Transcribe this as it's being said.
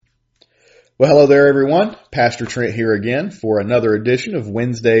Well, hello there, everyone. Pastor Trent here again for another edition of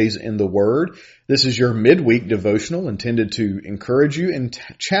Wednesdays in the Word. This is your midweek devotional intended to encourage you and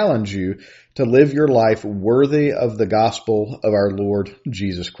challenge you to live your life worthy of the gospel of our Lord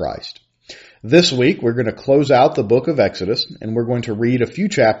Jesus Christ. This week, we're going to close out the book of Exodus, and we're going to read a few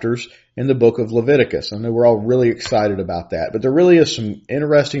chapters in the book of Leviticus. I know we're all really excited about that, but there really is some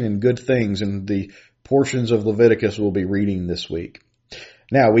interesting and good things in the portions of Leviticus we'll be reading this week.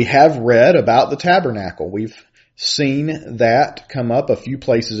 Now, we have read about the tabernacle. We've seen that come up a few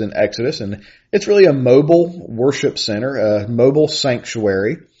places in Exodus, and it's really a mobile worship center, a mobile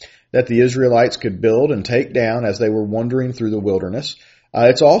sanctuary that the Israelites could build and take down as they were wandering through the wilderness.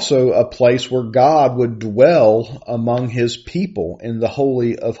 It's also a place where God would dwell among His people in the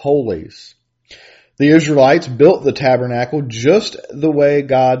Holy of Holies. The Israelites built the tabernacle just the way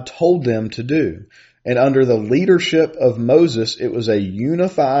God told them to do. And under the leadership of Moses, it was a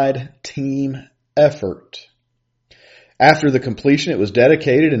unified team effort. After the completion, it was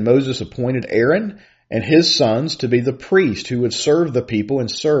dedicated, and Moses appointed Aaron and his sons to be the priest who would serve the people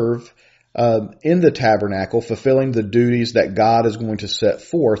and serve in the tabernacle, fulfilling the duties that God is going to set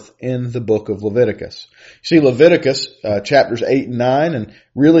forth in the book of Leviticus. See, Leviticus chapters 8 and 9, and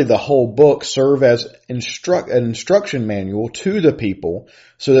really the whole book serve as an instruction manual to the people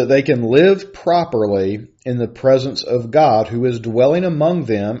so that they can live properly in the presence of God who is dwelling among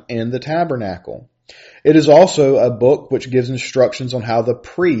them in the tabernacle. It is also a book which gives instructions on how the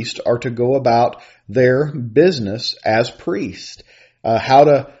priests are to go about their business as priests, how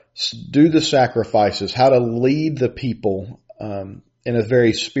to do the sacrifices, how to lead the people in a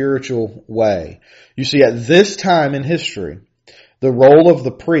very spiritual way. You see, at this time in history, the role of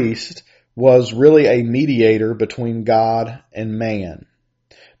the priest was really a mediator between God and man.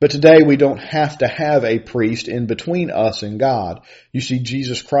 But today we don't have to have a priest in between us and God. You see,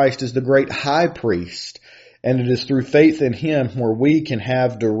 Jesus Christ is the great high priest, and it is through faith in Him where we can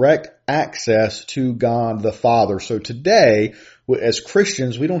have direct access to God the Father. So today, as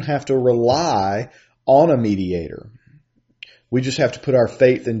Christians, we don't have to rely on a mediator. We just have to put our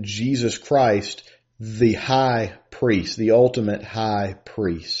faith in Jesus Christ, the high priest, the ultimate high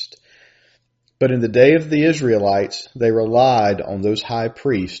priest. But in the day of the Israelites, they relied on those high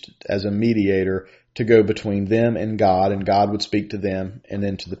priests as a mediator to go between them and God would speak to them and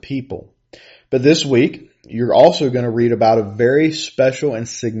then to the people. But this week, you're also going to read about a very special and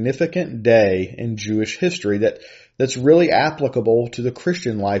significant day in Jewish history that's really applicable to the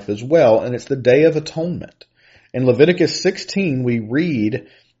Christian life as well, and it's the Day of Atonement. In Leviticus 16, we read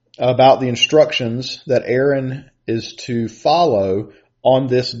about the instructions that Aaron is to follow on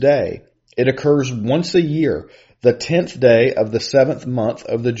this day. It occurs once a year, the 10th day of the 7th month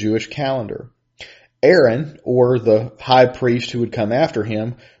of the Jewish calendar. Aaron, or the high priest who would come after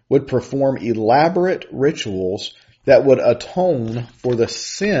him, would perform elaborate rituals that would atone for the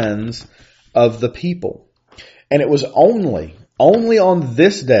sins of the people. And it was only on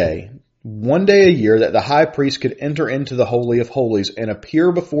this day, one day a year, that the high priest could enter into the Holy of Holies and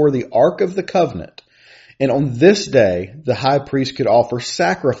appear before the Ark of the Covenant. And on this day, the high priest could offer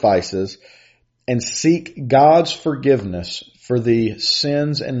sacrifices and seek God's forgiveness for the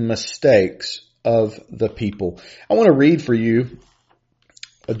sins and mistakes of the people. I want to read for you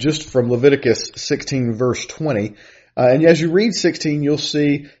just from Leviticus 16 verse 20. And as you read 16, you'll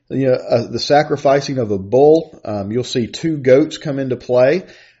see the sacrificing of a bull. You'll see 2 goats come into play.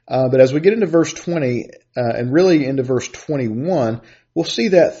 But as we get into verse 20 and really into verse 21, we'll see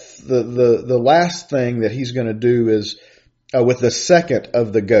that the last thing that he's going to do is with the second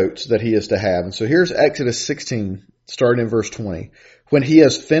of the goats that he is to have. And so here's Exodus 16, starting in verse 20. When he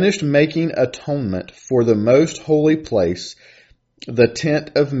has finished making atonement for the most holy place, the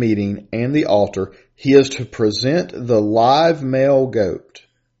tent of meeting, and the altar, he is to present the live male goat.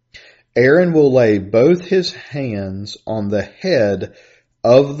 Aaron will lay both his hands on the head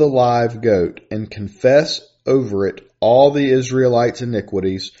of the live goat and confess over it all the Israelites'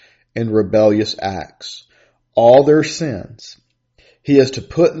 iniquities and rebellious acts, all their sins. He is to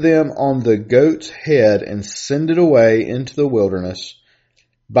put them on the goat's head and send it away into the wilderness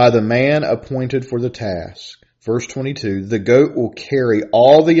by the man appointed for the task. Verse 22, the goat will carry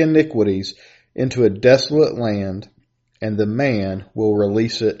all the iniquities into a desolate land, and the man will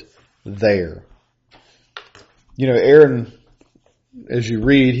release it there. You know, Aaron, as you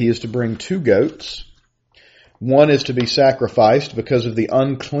read, he is to bring 2 goats. One is to be sacrificed because of the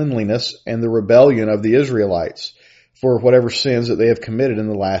uncleanliness and the rebellion of the Israelites for whatever sins that they have committed in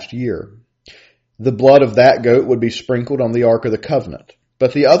the last year. The blood of that goat would be sprinkled on the Ark of the Covenant.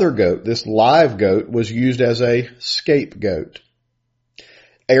 But the other goat, this live goat, was used as a scapegoat.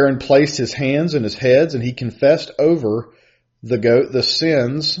 Aaron placed his hands in his heads and he confessed over the goat the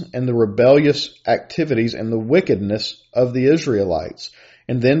sins and the rebellious activities and the wickedness of the Israelites.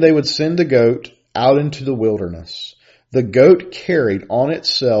 And then they would send the goat out into the wilderness. The goat carried on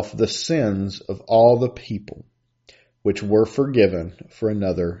itself the sins of all the people, which were forgiven for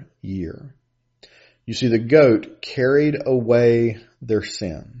another year. You see, the goat carried away their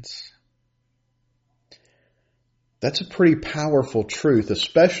sins. That's a pretty powerful truth,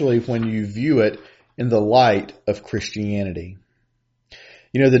 especially when you view it in the light of Christianity.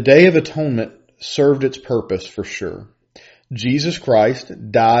 You know, the Day of Atonement served its purpose for sure. Jesus Christ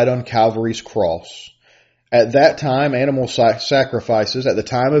died on Calvary's cross. At that time, animal sacrifices, at the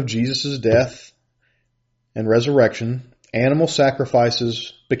time of Jesus' death and resurrection, animal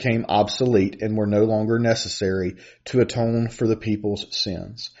sacrifices became obsolete and were no longer necessary to atone for the people's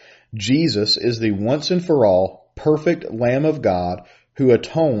sins. Jesus is the once and for all perfect Lamb of God who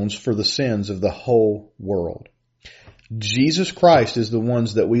atones for the sins of the whole world. Jesus Christ is the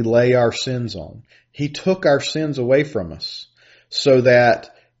ones that we lay our sins on. He took our sins away from us so that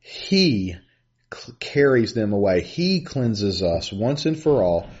He carries them away. He cleanses us once and for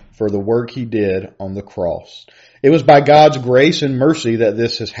all for the work He did on the cross. It was by God's grace and mercy that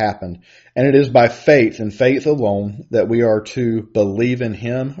this has happened, and it is by faith and faith alone that we are to believe in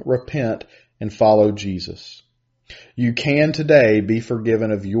Him, repent, and follow Jesus. You can today be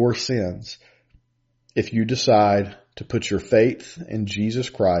forgiven of your sins if you decide to put your faith in Jesus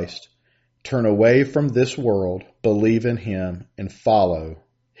Christ, turn away from this world, believe in Him, and follow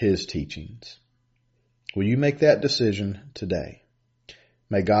His teachings. Will you make that decision today?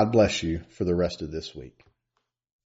 May God bless you for the rest of this week.